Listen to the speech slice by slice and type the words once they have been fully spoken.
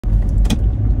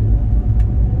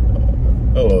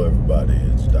Hello everybody,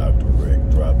 it's Dr. Rick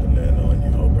dropping in on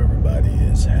you. Hope everybody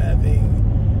is having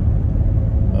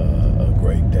a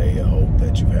great day. I hope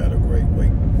that you've had a great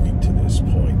week to this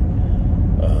point.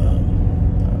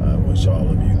 I wish all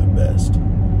of you the best.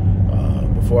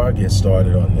 Before I get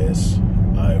started on this,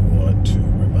 I want to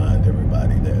remind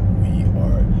everybody that we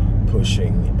are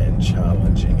pushing and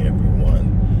challenging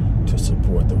everyone to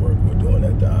support the work we're doing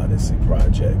at the Odyssey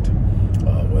project.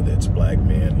 Whether it's Black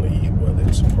Men Lead, whether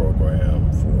it's a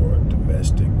program for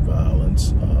domestic violence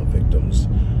victims,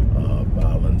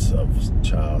 violence of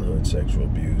childhood, sexual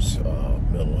abuse,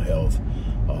 mental health.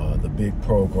 The big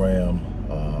program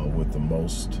with the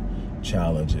most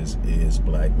challenges is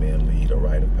Black Men Lead, a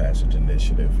rite of passage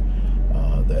initiative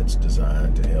that's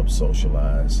designed to help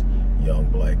socialize young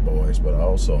black boys, but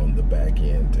also on the back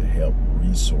end to help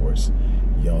resource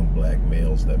young black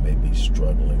males that may be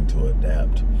struggling to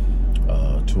adapt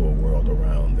to a world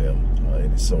around them.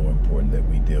 It is so important that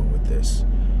we deal with this.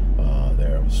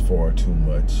 There is far too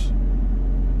much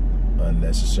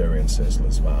unnecessary and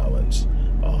senseless violence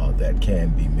that can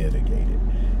be mitigated.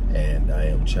 And I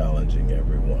am challenging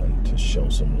everyone to show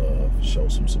some love, show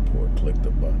some support. Click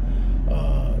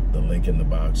the link in the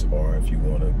box, or if you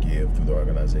want to give through the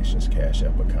organization's Cash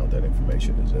App account, that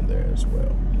information is in there as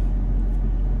well.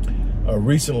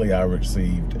 Recently, I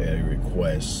received a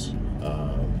request,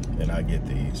 and I get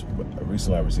these, but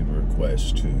recently I received a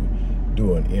request to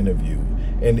do an interview.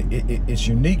 And it's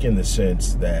unique in the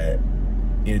sense that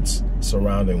it's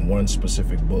surrounding one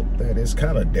specific book that is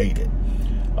kind of dated.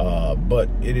 But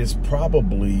it is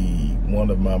probably one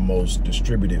of my most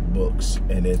distributed books,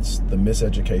 and it's The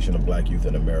Miseducation of Black Youth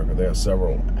in America. There are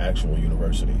several actual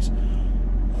universities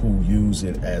who use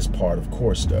it as part of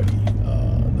course study.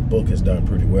 The book has done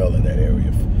pretty well in that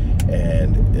area,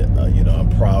 and you know, I'm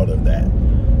proud of that.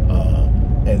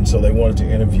 And so they wanted to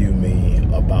interview me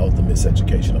about the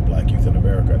miseducation of Black youth in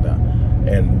America now.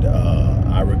 And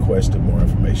I requested more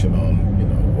information on, you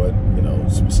know, what, you know,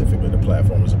 specifically the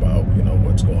platform is about, you know,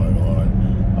 what's going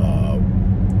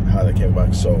on, how they came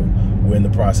about. So we're in the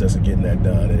process of getting that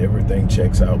done, and everything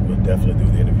checks out. We'll definitely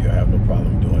do the interview. I have no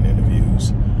problem doing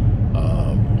interviews.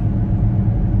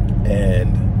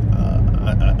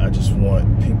 I just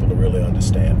want people to really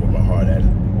understand where my heart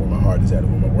is at,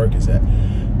 and where my work is at.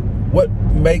 What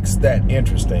makes that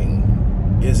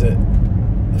interesting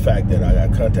isn't the fact that I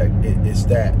got contact. It's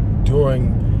that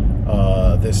during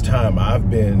this time, I've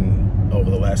been, over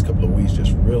the last couple of weeks,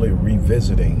 just really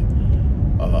revisiting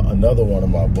another one of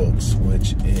my books,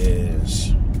 which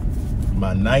is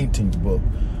my 19th book.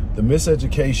 The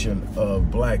Miseducation of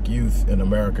Black Youth in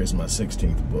America is my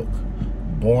 16th book.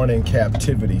 Born in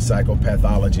Captivity,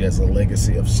 Psychopathology as a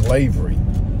Legacy of Slavery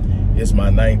is my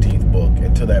 19th book.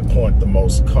 And to that point, the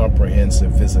most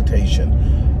comprehensive visitation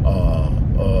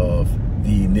of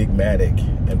the enigmatic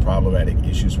and problematic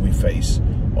issues we face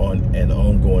on an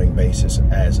ongoing basis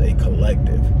as a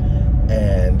collective.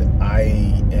 And I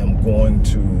am going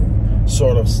to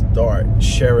sort of start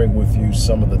sharing with you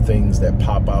some of the things that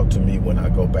pop out to me when I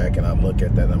go back and I look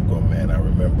at that and I'm going, man, I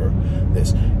remember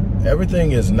this.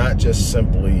 Everything is not just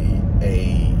simply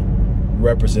a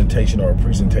representation or a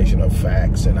presentation of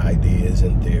facts and ideas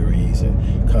and theories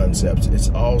and concepts. It's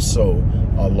also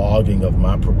a logging of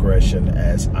my progression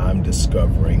as I'm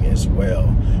discovering as well.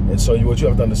 And so what you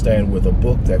have to understand, with a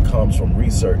book that comes from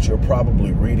research, you're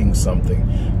probably reading something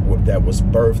that was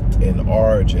birthed in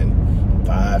origin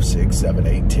 5, 6, 7,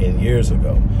 8, 10 years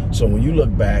ago. So when you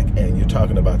look back and you're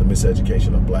talking about the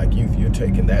miseducation of Black youth, you're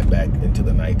taking that back into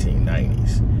the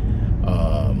 1990s.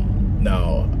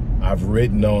 Now, I've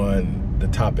written on the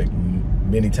topic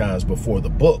many times before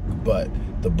the book, but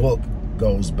the book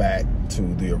goes back to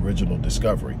the original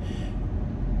discovery.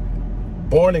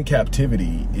 Born in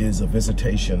Captivity is a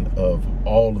visitation of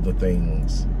all of the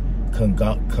things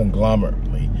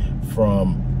conglomerately,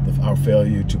 from our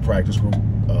failure to practice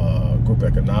group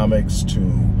economics, to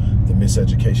the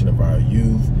miseducation of our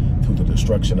youth, to the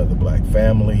destruction of the Black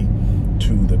family,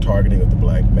 to the targeting of the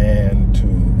Black man, to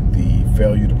the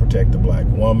failure to protect the Black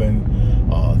woman.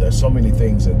 There's so many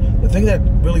things. And the thing that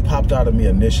really popped out of me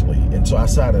initially, and so I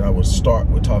decided I would start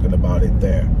with talking about it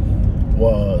there,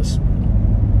 was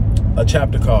a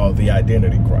chapter called The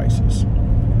Identity Crisis.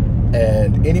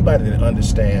 And anybody that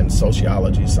understands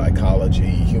sociology, psychology,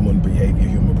 human behavior,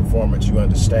 human performance, you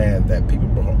understand that people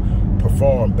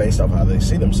perform based off how they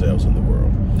see themselves in the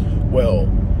world. Well,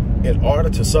 in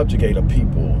order to subjugate a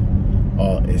people,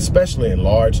 especially in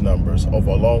large numbers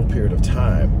over a long period of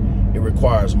time, it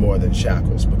requires more than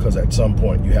shackles, because at some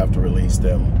point you have to release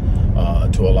them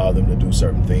to allow them to do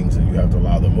certain things, and you have to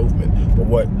allow the movement. But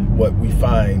what we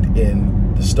find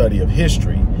in the study of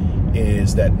history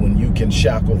is that when you can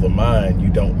shackle the mind, you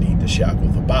don't need to shackle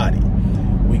the body.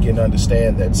 We can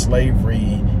understand that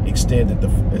slavery extended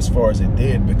as far as it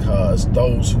did because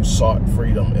those who sought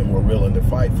freedom and were willing to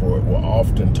fight for it were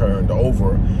often turned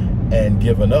over and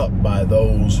given up by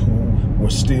those who were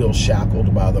still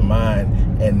shackled by the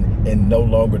mind and no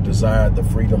longer desired the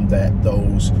freedom that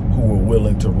those who were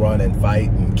willing to run and fight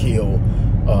and kill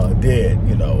did.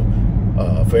 You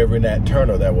know, for every Nat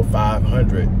Turner, there were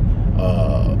 500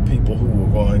 people who were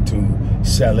going to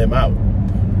sell him out.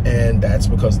 And that's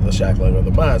because of the shackling of the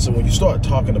mind. So when you start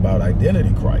talking about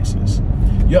identity crisis,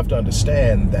 you have to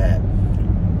understand that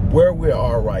where we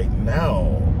are right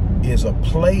now is a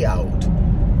play out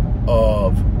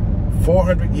of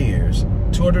 400 years,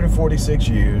 246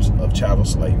 years of chattel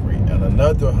slavery, and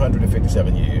another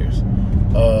 157 years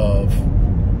of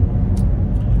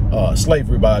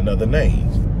slavery by another name.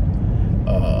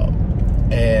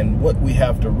 And what we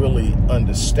have to really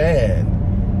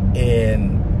understand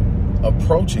in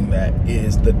approaching that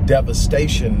is the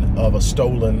devastation of a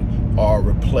stolen or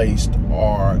replaced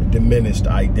or diminished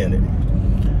identity.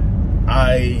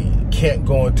 I can't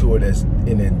go into it as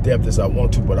in depth as I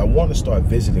want to, but I want to start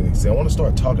visiting these. I want to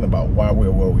start talking about why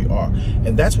we're where we are.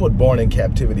 And that's what Born in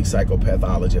Captivity,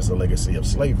 Psychopathology as a Legacy of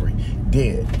Slavery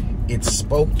did. It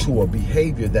spoke to a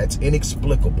behavior that's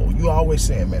inexplicable. You always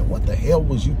saying, man, what the hell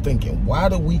was you thinking? Why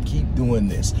do we keep doing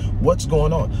this? What's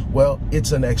going on? Well,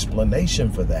 it's an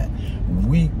explanation for that.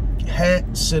 We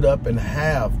had sit up and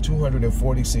have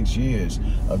 246 years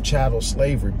of chattel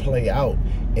slavery play out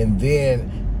and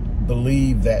then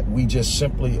believe that we just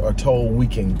simply are told we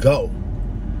can go.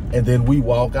 And then we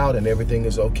walk out and everything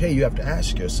is okay. You have to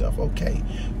ask yourself, okay,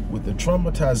 with the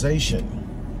traumatization,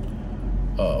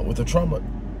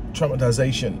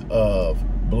 traumatization of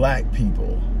black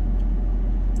people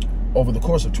over the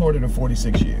course of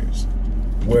 246 years,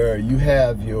 where you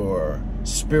have your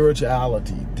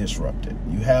spirituality disrupted,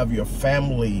 you have your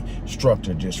family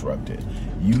structure disrupted,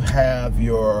 you have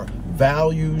your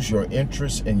values, your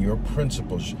interests, and your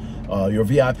principles, your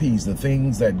VIPs, the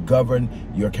things that govern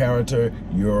your character,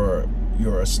 your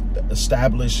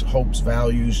established hopes,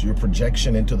 values, your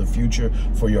projection into the future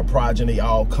for your progeny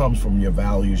all comes from your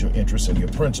values, your interests, and your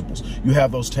principles. You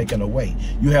have those taken away.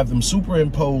 You have them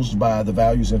superimposed by the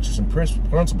values, interests, and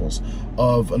principles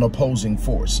of an opposing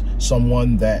force,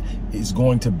 someone that is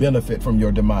going to benefit from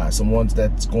your demise, someone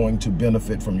that's going to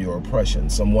benefit from your oppression,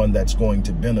 someone that's going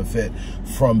to benefit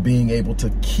from being able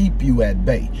to keep you at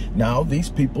bay. Now, these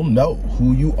people know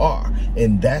who you are,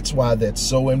 and that's why that's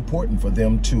so important for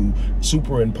them to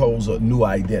superimpose a new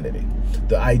identity,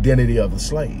 the identity of the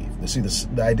slave. You see,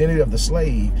 the identity of the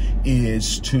slave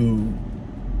is to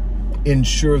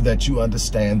ensure that you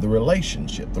understand the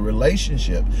relationship. The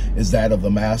relationship is that of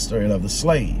the master and of the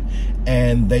slave.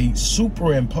 And they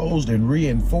superimposed and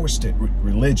reinforced it with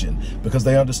religion because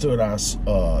they understood our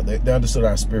they understood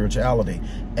our spirituality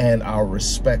and our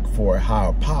respect for a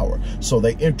higher power. So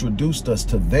they introduced us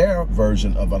to their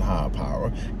version of a higher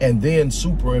power and then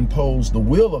superimposed the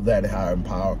will of that higher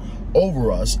power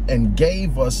over us and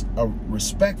gave us a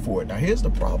respect for it. Now, here's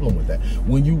the problem with that.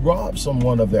 When you rob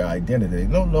someone of their identity, they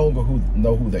no longer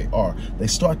know who they are. They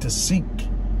start to seek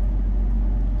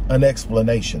an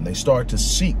explanation. They start to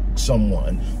seek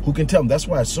someone who can tell them. That's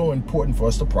why it's so important for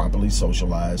us to properly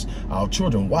socialize our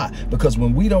children. Why? Because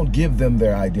when we don't give them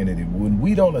their identity, when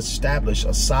we don't establish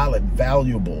a solid,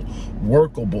 valuable,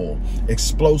 workable,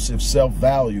 explosive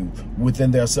self-value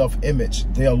within their self-image,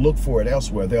 they'll look for it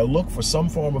elsewhere. They'll look for some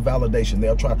form of validation.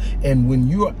 They'll try. And when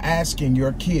you're asking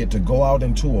your kid to go out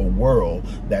into a world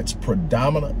that's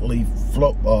predominantly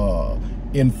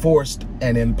enforced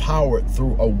and empowered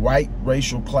through a white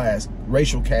racial caste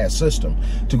system,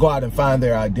 to go out and find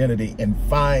their identity and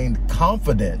find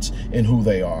confidence in who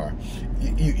they are,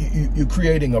 you're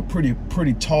creating a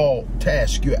pretty tall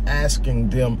task. You're asking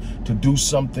them to do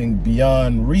something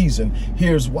beyond reason.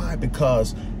 Here's why: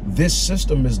 because this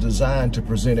system is designed to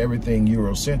present everything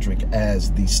Eurocentric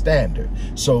as the standard.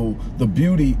 So the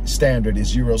beauty standard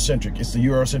is Eurocentric. It's the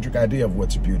Eurocentric idea of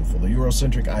what's beautiful, the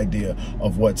Eurocentric idea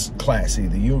of what's classy,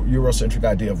 the Eurocentric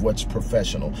idea of what's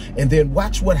professional. And then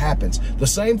watch what happens. The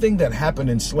same thing that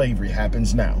happened in slavery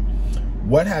happens now.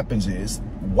 What happens is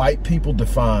white people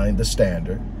define the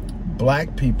standard.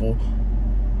 Black people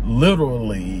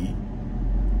literally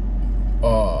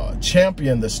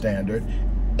champion the standard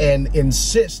and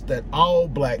insist that all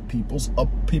black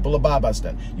people abide by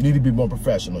standard. You need to be more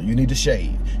professional. You need to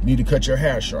shave. You need to cut your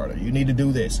hair shorter. You need to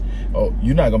do this. Oh,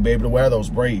 you're not gonna be able to wear those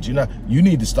braids. You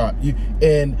need to start. You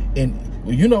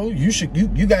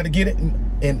got to get it.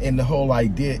 And the whole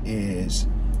idea is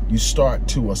you start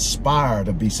to aspire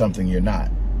to be something you're not.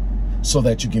 so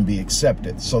that you can be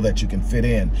accepted, so that you can fit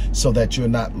in, so that you're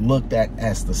not looked at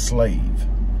as the slave.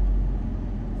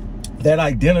 That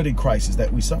identity crisis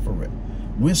that we suffer with,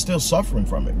 we're still suffering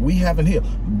from it. We haven't healed.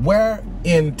 Where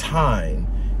in time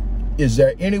is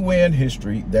there anywhere in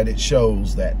history that it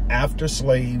shows that after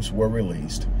slaves were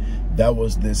released, there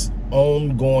was this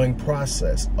ongoing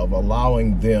process of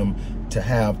allowing them to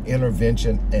have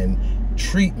intervention and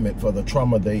treatment for the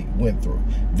trauma they went through?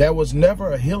 There was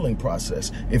never a healing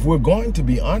process. If we're going to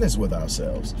be honest with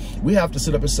ourselves, we have to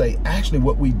sit up and say, actually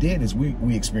what we did is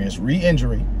we experienced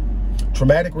re-injury.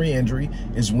 Traumatic re-injury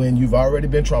is when you've already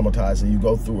been traumatized and you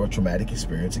go through a traumatic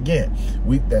experience again.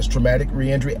 That's traumatic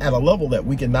re-injury at a level that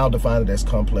we can now define it as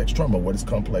complex trauma. What is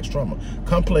complex trauma?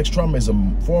 Complex trauma is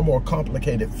a far more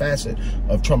complicated facet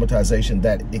of traumatization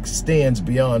that extends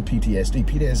beyond PTSD.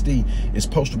 PTSD is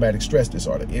post-traumatic stress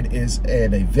disorder. It is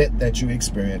an event that you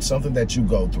experience, something that you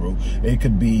go through. It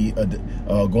could be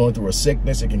going through a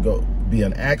sickness. It can be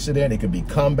an accident. It could be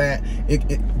combat.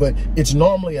 But it's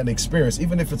normally an experience,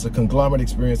 even if it's a conglomerate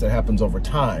experience that happens over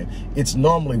time. It's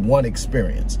normally one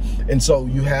experience. And so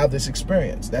you have this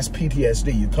experience. That's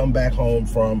PTSD. You come back home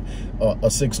from a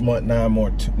 6-month,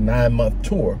 9-month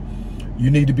tour. You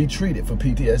need to be treated for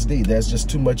PTSD. There's just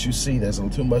too much you see. There's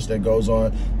too much that goes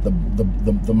on.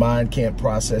 The mind can't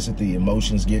process it. The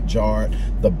emotions get jarred.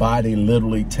 The body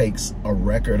literally takes a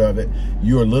record of it.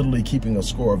 You're literally keeping a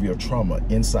score of your trauma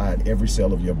inside every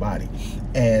cell of your body.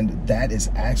 And that is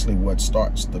actually what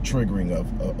starts the triggering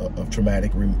of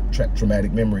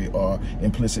traumatic memory or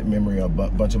implicit memory or a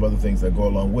bunch of other things that go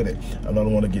along with it. I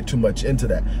don't want to get too much into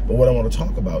that. But what I want to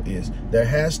talk about is there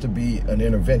has to be an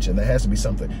intervention. There has to be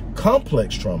something.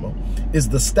 Complex trauma is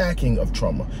the stacking of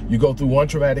trauma. You go through one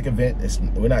traumatic event,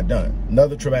 we're not done.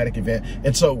 Another traumatic event.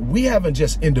 And so we haven't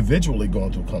just individually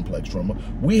gone through complex trauma.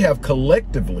 We have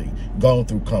collectively gone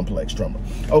through complex trauma.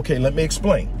 Okay, let me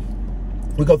explain.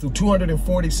 We go through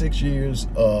 246 years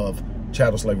of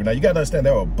chattel slavery. Now, you got to understand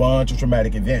there are a bunch of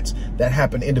traumatic events that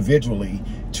happen individually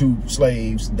to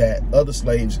slaves that other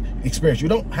slaves experience. You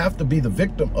don't have to be the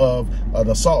victim of an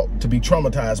assault to be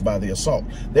traumatized by the assault.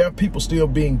 There are people still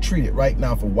being treated right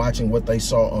now for watching what they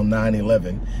saw on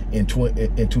 9/11 in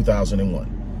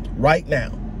 2001. Right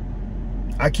now.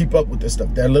 I keep up with this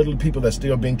stuff. There are literally people that are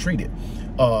still being treated.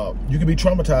 You can be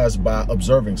traumatized by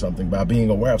observing something, by being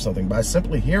aware of something, by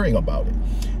simply hearing about it.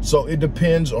 So it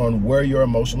depends on where your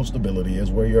emotional stability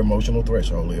is, where your emotional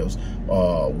threshold is,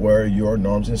 where your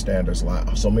norms and standards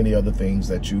lie. So many other things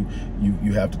that you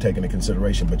have to take into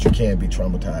consideration, but you can be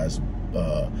traumatized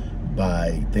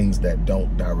by things that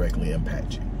don't directly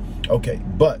impact you. Okay,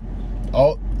 but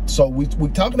so we're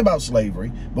talking about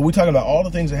slavery, but we're talking about all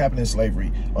the things that happen in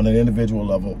slavery on an individual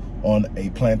level, on a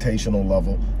plantational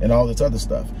level, and all this other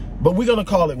stuff. But we're going to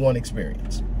call it one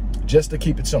experience, just to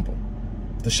keep it simple,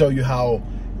 to show you how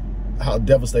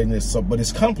devastating it is. So, but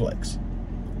it's complex,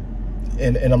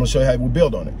 and I'm going to show you how we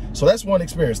build on it. So that's one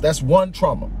experience. That's one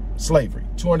trauma, slavery,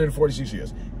 246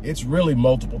 years. It's really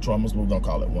multiple traumas, but we're going to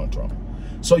call it one trauma.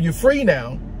 So you're free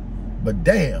now, but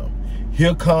damn,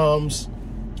 here comes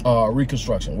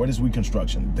Reconstruction. What is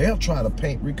Reconstruction? They'll try to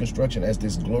paint Reconstruction as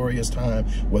this glorious time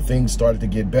where things started to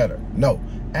get better. No,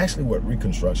 actually what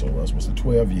Reconstruction was the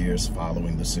 12 years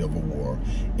following the Civil War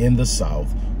in the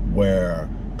South, where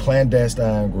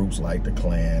clandestine groups like the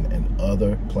Klan and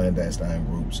other clandestine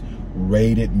groups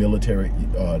raided military,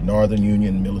 Northern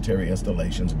Union military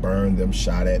installations, burned them,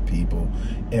 shot at people,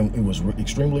 and it was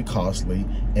extremely costly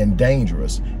and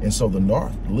dangerous. And so the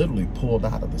North literally pulled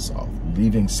out of the South,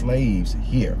 leaving slaves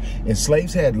here. And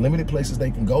slaves had limited places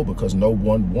they can go because no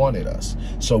one wanted us.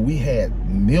 So we had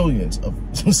millions of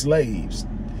slaves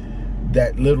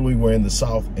that literally were in the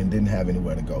South and didn't have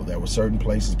anywhere to go. There were certain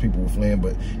places people were fleeing,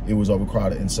 but it was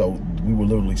overcrowded. And so we were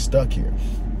literally stuck here.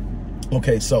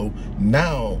 Okay, so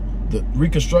now the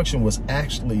Reconstruction was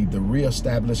actually the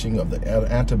reestablishing of the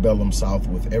antebellum South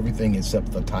with everything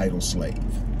except the title slave.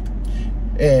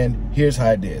 And here's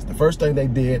how it is. The first thing they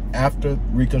did after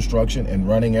Reconstruction and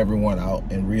running everyone out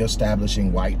and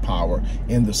reestablishing white power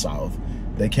in the South,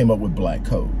 they came up with black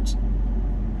codes.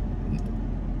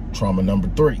 Trauma number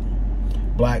 3.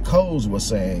 Black codes was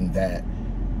saying that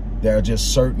there are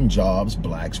just certain jobs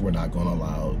blacks were not going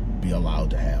to be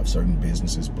allowed to have. Certain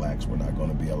businesses blacks were not going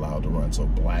to be allowed to run. So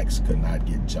blacks could not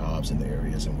get jobs in the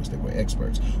areas in which they were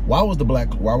experts. Why were the black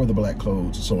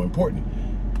codes so important?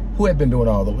 Who had been doing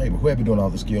all the labor? Who had been doing all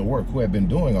the skilled work? Who had been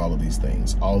doing all of these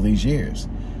things all these years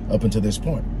up until this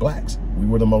point? Blacks. We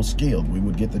were the most skilled. We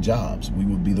would get the jobs. We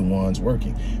would be the ones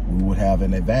working. We would have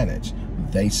an advantage.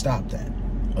 They stopped that.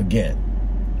 Again,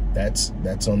 that's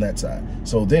on that side.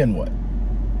 So then what?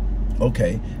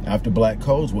 Okay, after black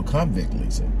codes, well, convict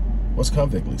leasing. What's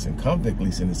convict leasing? Convict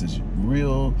leasing is this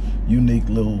real unique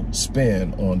little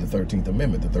spin on the 13th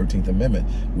Amendment. The 13th Amendment,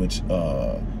 which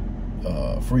was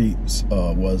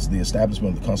the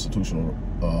establishment of the constitutional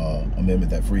amendment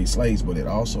that freed slaves, but it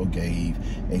also gave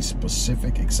a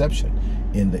specific exception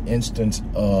in the instance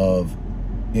of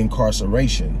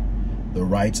incarceration. The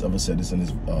rights of a citizen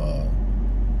is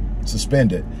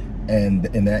suspended, and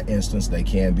in that instance, they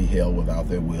can be held without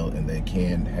their will, and they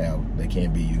can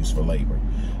be used for labor.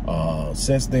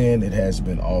 Since then, it has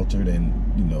been altered, and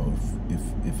you know,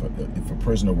 if a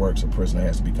prisoner works, a prisoner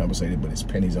has to be compensated, but it's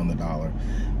pennies on the dollar,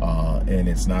 and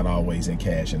it's not always in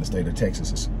cash. In the state of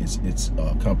Texas, it's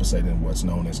compensated in what's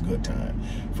known as good time.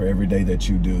 For every day that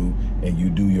you do and you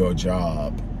do your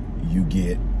job, you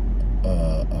get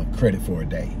a credit for a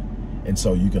day. And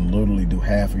so you can literally do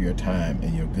half of your time,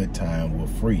 and your good time will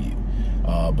free you.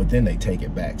 But then they take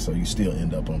it back, so you still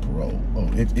end up on parole. Oh,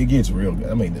 it gets real good.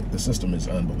 I mean, the system is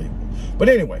unbelievable. But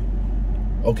anyway,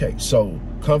 okay, so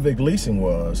convict leasing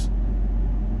was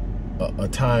a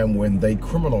time when they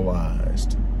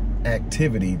criminalized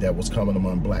activity that was common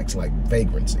among blacks, like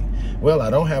vagrancy. Well, I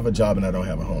don't have a job and I don't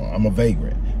have a home. I'm a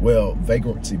vagrant. Well,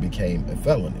 vagrancy became a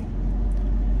felony.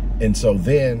 And so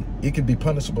then it could be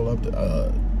punishable up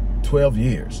to 12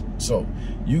 years. So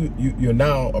you're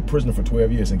now a prisoner for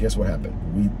 12 years, and guess what happened?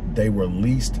 They were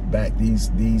leased back.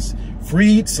 These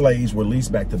freed slaves were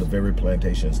leased back to the very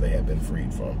plantations they had been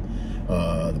freed from.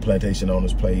 The plantation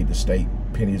owners paid the state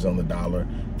pennies on the dollar.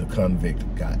 The convict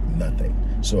got nothing.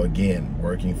 So again,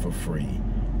 working for free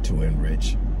to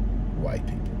enrich white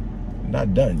people.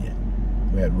 Not done yet.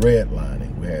 We had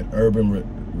redlining. We had urban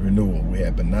renewal. We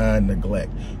had benign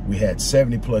neglect. We had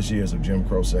 70+ years of Jim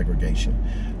Crow segregation.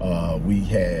 We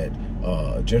had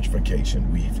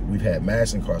gentrification. We've had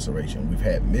mass incarceration. We've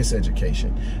had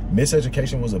miseducation.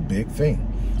 Miseducation was a big thing.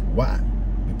 Why?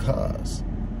 Because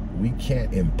we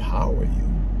can't empower you.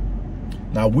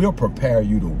 Now, we'll prepare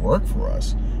you to work for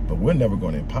us, but we're never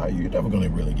going to empower you. You're never going to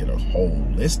really get a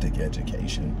holistic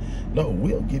education. No,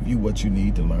 we'll give you what you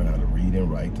need to learn how to read and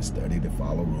write, to study, to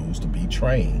follow rules, to be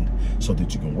trained so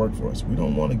that you can work for us. We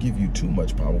don't want to give you too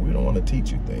much power. We don't want to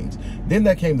teach you things. Then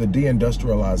that came the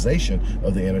deindustrialization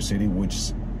of the inner city,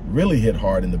 which really hit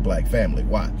hard in the black family.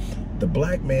 Why? The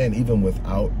black man, even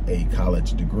without a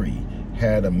college degree,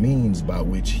 had a means by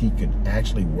which he could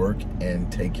actually work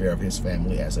and take care of his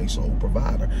family as a sole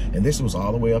provider. And this was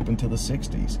all the way up into the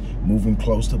 60s, moving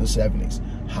close to the 70s.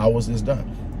 How was this done?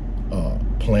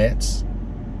 Plants,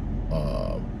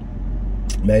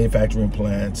 manufacturing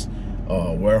plants,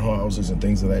 warehouses and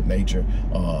things of that nature.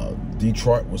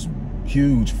 Detroit was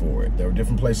huge for it. There were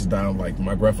different places down, like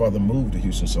my grandfather moved to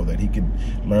Houston so that he could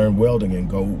learn welding and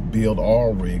go build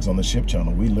oil rigs on the ship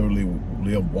channel. We literally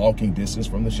lived walking distance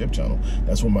from the ship channel.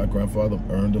 That's where my grandfather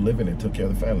earned a living and took care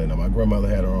of the family. Now, my grandmother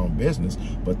had her own business,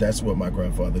 but that's what my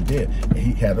grandfather did.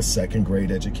 He had a second-grade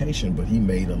education, but he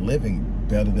made a living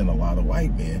better than a lot of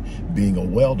white men being a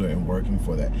welder and working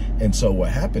for that. And so what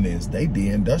happened is they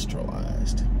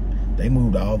deindustrialized. They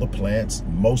moved all the plants,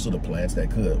 most of the plants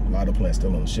that could. A lot of plants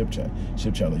still on the ship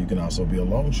channel. You can also be a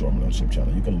longshoreman on the ship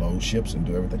channel. You can load ships and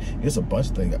do everything. It's a bunch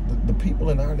of things. The people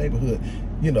in our neighborhood,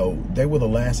 you know, they were the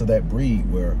last of that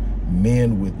breed where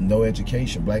men with no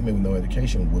education, black men with no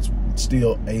education, was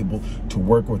still able to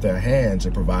work with their hands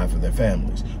and provide for their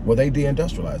families. Well, they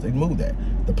deindustrialized. They moved that.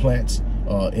 The plants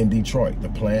in Detroit, the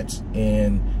plants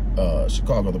in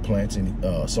Chicago, the plants in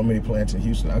so many plants in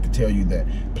Houston. I could tell you that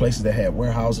places that had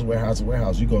warehouses,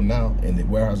 you go now and the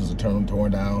warehouses are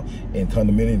torn down and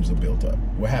condominiums are built up.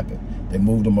 What happened? They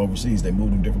moved them overseas. They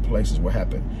moved them different places. What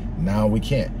happened? Now we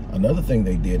can't. Another thing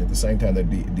they did at the same time they're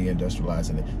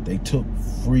deindustrializing it, they took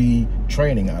free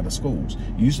training out of schools.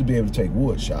 You used to be able to take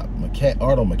wood shop,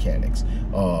 auto mechanics,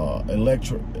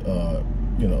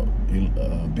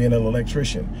 being an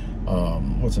electrician.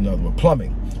 What's another one?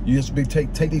 Plumbing. You used to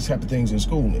take these type of things in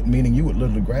school, meaning you would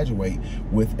literally graduate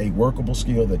with a workable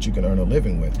skill that you can earn a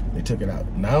living with. They took it out.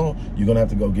 Now you're gonna have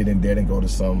to go get in debt and go to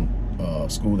some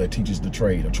school that teaches the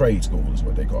trade. A trade school is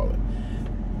what they call it.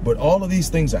 But all of these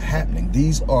things are happening.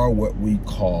 These are what we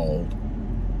call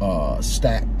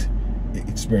stacked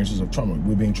experiences of trauma.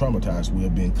 We're being traumatized. We are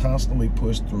being constantly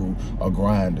pushed through a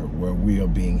grinder where we are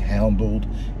being handled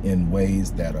in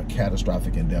ways that are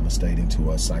catastrophic and devastating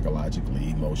to us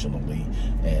psychologically, emotionally,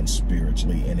 and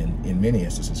spiritually, and in many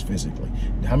instances physically.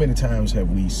 How many times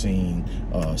have we seen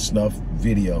snuff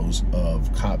videos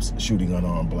of cops shooting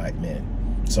unarmed black men?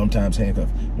 Sometimes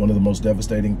handcuffed. One of the most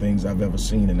devastating things I've ever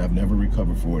seen, and I've never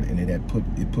recovered for it, and it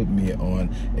put me on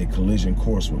a collision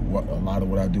course with a lot of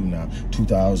what I do now.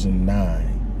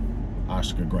 2009,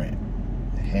 Oscar Grant.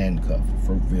 handcuffed,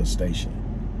 Fruitville Station.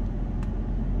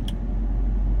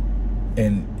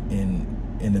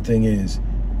 And the thing is,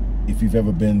 if you've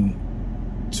ever been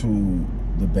to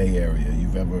the Bay Area,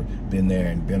 you've ever been there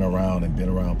and been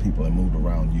around people and moved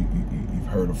around, you've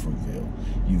heard of Fruitville,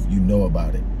 you know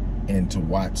about it. And to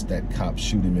watch that cop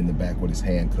shoot him in the back with his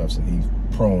handcuffs and he's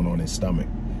prone on his stomach,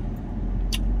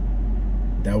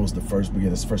 that was the first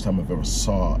time I've ever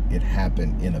saw it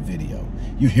happen in a video.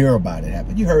 You hear about it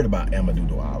happen. You heard about Amadou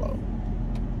Diallo.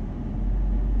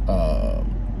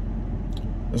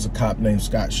 There's a cop named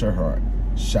Scott Sherhart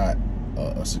shot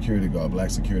a security guard,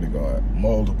 black security guard,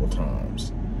 multiple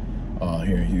times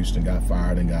here in Houston, got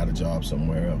fired and got a job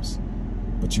somewhere else.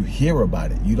 But you hear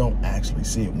about it. You don't actually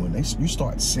see it. When you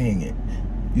start seeing it,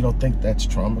 you don't think that's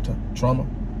trauma.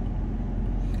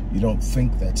 You don't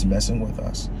think that's messing with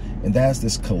us. And that's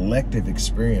this collective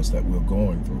experience that we're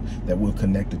going through, that we're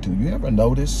connected to. You ever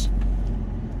notice,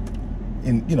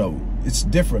 and you know, it's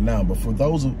different now, but for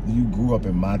those of you who grew up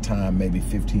in my time, maybe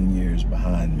 15 years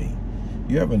behind me,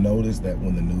 you ever notice that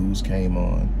when the news came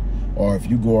on, or if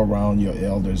you go around your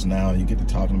elders now and you get to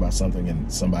talking about something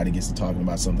and somebody gets to talking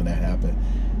about something that happened,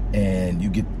 and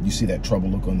you see that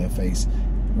troubled look on their face,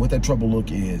 what that troubled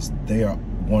look is, they are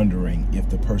wondering if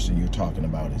the person you're talking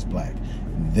about is black.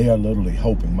 They are literally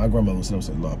hoping. My grandmother would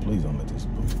say, Lord, please don't let this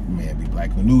man be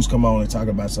black. The news come on and talk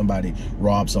about somebody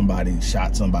robbed somebody,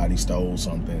 shot somebody, stole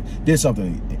something, did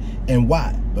something. And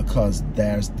why? Because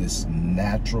there's this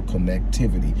natural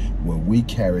connectivity where we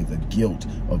carry the guilt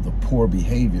of the poor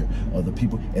behavior of the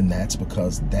people. And that's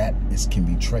because that can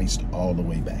be traced all the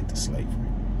way back to slavery.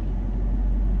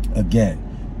 Again,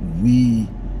 we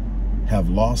have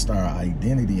lost our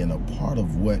identity, and a part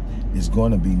of what is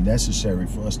going to be necessary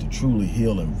for us to truly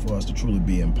heal and for us to truly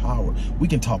be empowered. We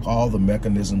can talk all the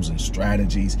mechanisms and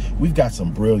strategies. We've got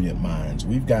some brilliant minds.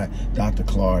 We've got Dr.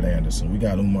 Claude Anderson. We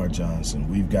got Umar Johnson.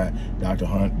 We've got Dr.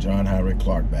 John Henrik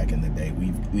Clark back in the day.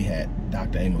 We had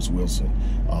Dr. Amos Wilson.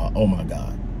 Oh my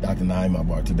God. Dr. Naim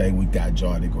Abar. Today we've got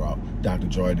Dr.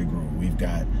 Joy DeGruy. We've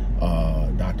got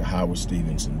Dr. Howard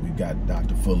Stevenson. We've got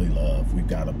Dr. Fully Love. We've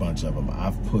got a bunch of them.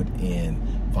 I've put in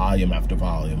volume after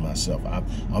volume myself.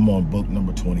 I'm on book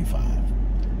number 25.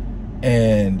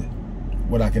 And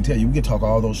what I can tell you, we can talk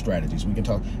all those strategies. We can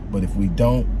talk, but if we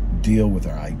don't deal with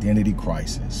our identity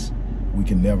crisis, we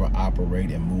can never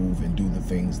operate and move and do the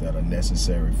things that are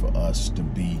necessary for us to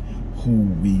be who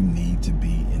we need to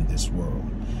be in this world.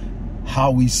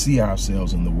 How we see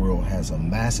ourselves in the world has a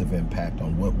massive impact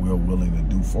on what we're willing to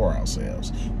do for ourselves,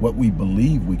 what we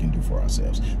believe we can do for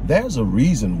ourselves. There's a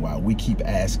reason why we keep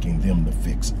asking them to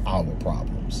fix our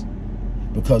problems,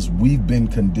 because we've been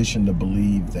conditioned to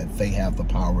believe that they have the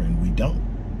power and we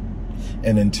don't.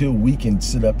 And until we can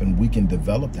sit up and we can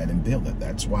develop that and build it,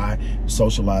 that's why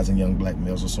socializing young black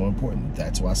males are so important.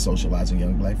 That's why socializing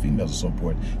young black females are so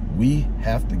important. We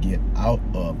have to get out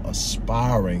of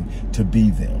aspiring to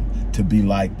be them, to be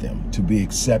like them, to be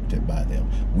accepted by them.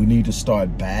 We need to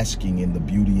start basking in the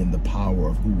beauty and the power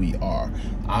of who we are,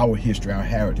 our history, our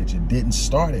heritage. It didn't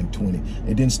start in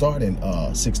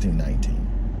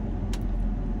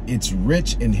 1619. It's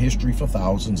rich in history for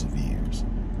thousands of years.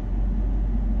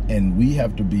 And we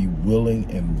have to be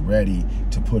willing and ready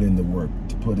to put in the work,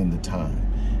 to put in the time.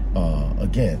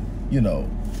 Again, you know,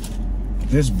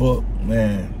 this book,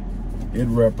 man, it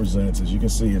represents, as you can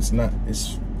see, it's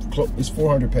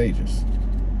 400 pages,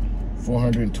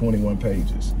 421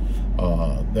 pages.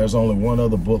 There's only one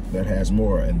other book that has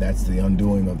more, and that's The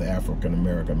Undoing of the African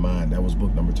American Mind. That was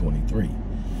book number 23.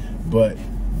 But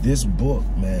this book,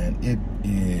 man,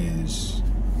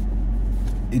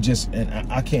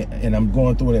 and I can't, and I'm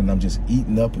going through it and I'm just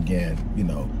eating up again, you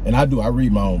know. And I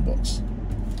read my own books.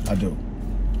 I do.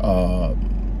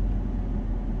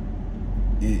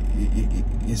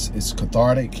 It's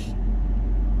cathartic.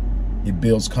 It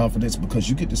builds confidence because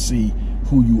you get to see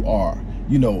who you are.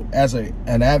 You know, as an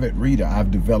avid reader,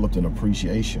 I've developed an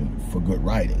appreciation for good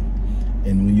writing.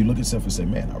 And when you look at stuff and say,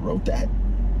 man, I wrote that.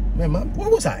 Man, where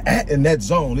was I at in that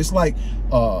zone? It's like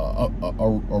a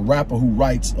rapper who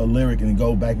writes a lyric and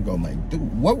go back and go, like,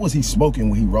 dude, what was he smoking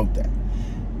when he wrote that?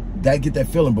 Get that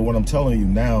feeling. But what I'm telling you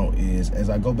now is, as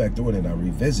I go back through it and I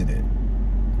revisit it,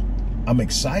 I'm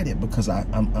excited because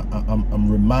I'm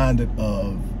reminded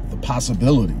of the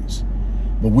possibilities.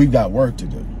 But we've got work to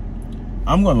do.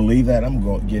 I'm going to leave that. I'm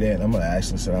going to get in. I'm going to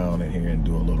actually sit down in here and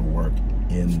do a little work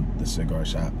in the cigar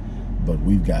shop. But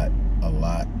we've got a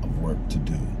lot of work to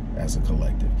do as a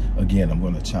collective. Again, I'm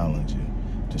going to challenge you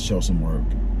to show some work.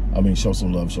 I mean, show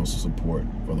some love, show some support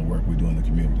for the work we do in the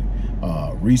community.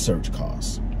 Research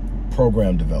costs.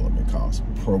 program development costs,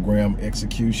 program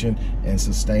execution and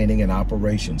sustaining and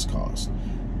operations costs.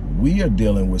 We are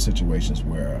dealing with situations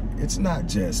where it's not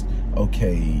just,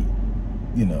 okay,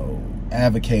 you know,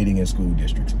 advocating in school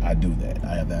districts. I do that.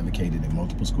 I have advocated in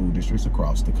multiple school districts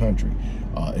across the country,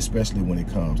 especially when it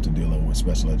comes to dealing with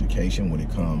special education, when it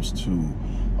comes to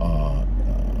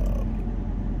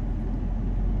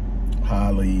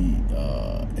highly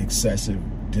excessive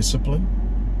discipline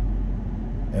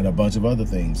and a bunch of other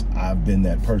things. I've been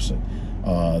that person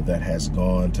that has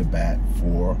gone to bat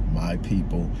for my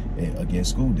people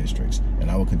against school districts,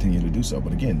 and I will continue to do so.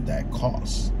 But again, that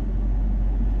costs.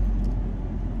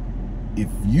 If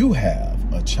you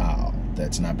have a child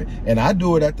that's not been, and I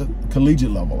do it at the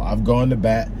collegiate level. I've gone to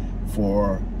bat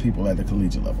for people at the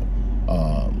collegiate level.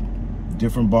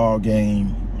 Different ball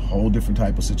game, whole different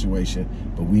type of situation,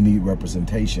 but we need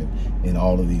representation in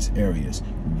all of these areas.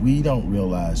 We don't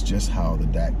realize just how the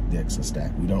decks are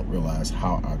stacked. We don't realize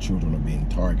how our children are being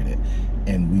targeted.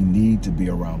 And we need to be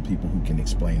around people who can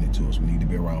explain it to us. We need to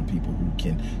be around people who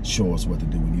can show us what to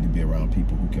do. We need to be around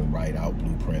people who can write out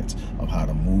blueprints of how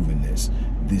to move in this.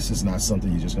 This is not something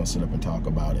you're just gonna sit up and talk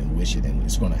about and wish it and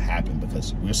it's gonna happen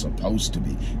because we're supposed to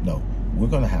be. No, we're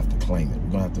gonna have to claim it.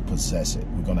 We're gonna have to possess it.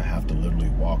 We're gonna have to literally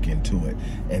walk into it.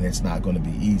 And it's not gonna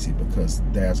be easy because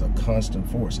there's a constant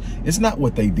force. It's not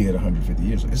what they did 150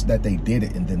 years ago. It's that they did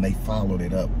it and then they followed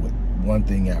it up with one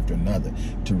thing after another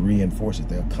to reinforce it.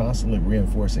 They're constantly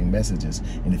reinforcing messages,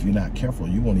 and if you're not careful,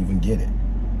 you won't even get it.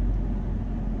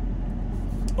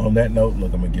 On that note,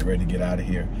 look, I'm gonna get ready to get out of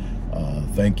here.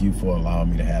 Thank you for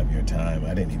allowing me to have your time.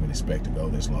 I didn't even expect to go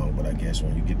this long, but I guess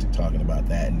when you get to talking about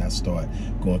that and I start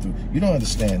going through, you don't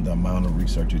understand the amount of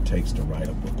research it takes to write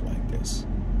a book like this.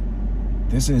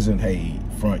 This isn't, hey,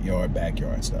 front yard,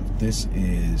 backyard stuff. This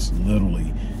is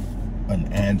literally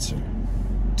an answer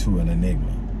to an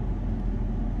enigma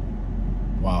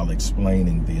while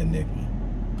explaining the enigma.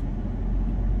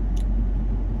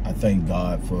 I thank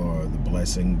God for the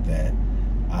blessing that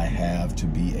I have to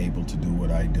be able to do what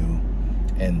I do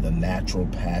and the natural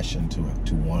passion to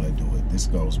want to do it. This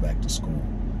goes back to school.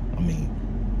 I mean,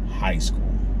 high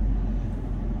school.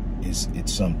 It's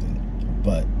something.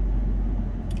 But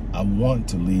I want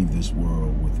to leave this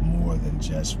world with more than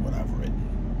just what I've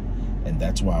written. And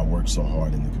that's why I work so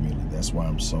hard in the community. That's why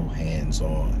I'm so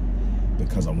hands-on.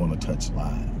 Because I want to touch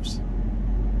lives.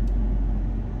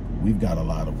 We've got a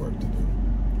lot of work to do.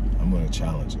 I'm going to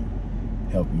challenge you.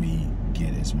 Help me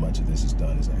get as much of this as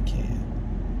done as I can.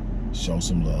 Show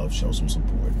some love, show some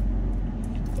support.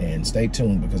 And stay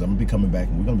tuned because I'm going to be coming back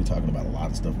and we're going to be talking about a lot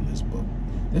of stuff in this book.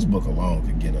 This book alone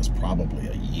could get us probably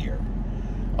a year.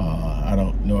 I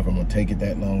don't know if I'm going to take it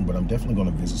that long, but I'm definitely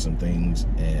going to visit some things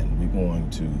and we're going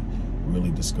to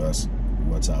really discuss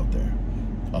what's out there.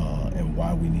 And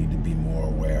why we need to be more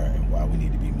aware and why we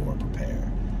need to be more prepared.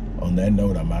 On that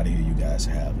note, I'm out of here. You guys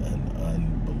have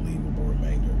an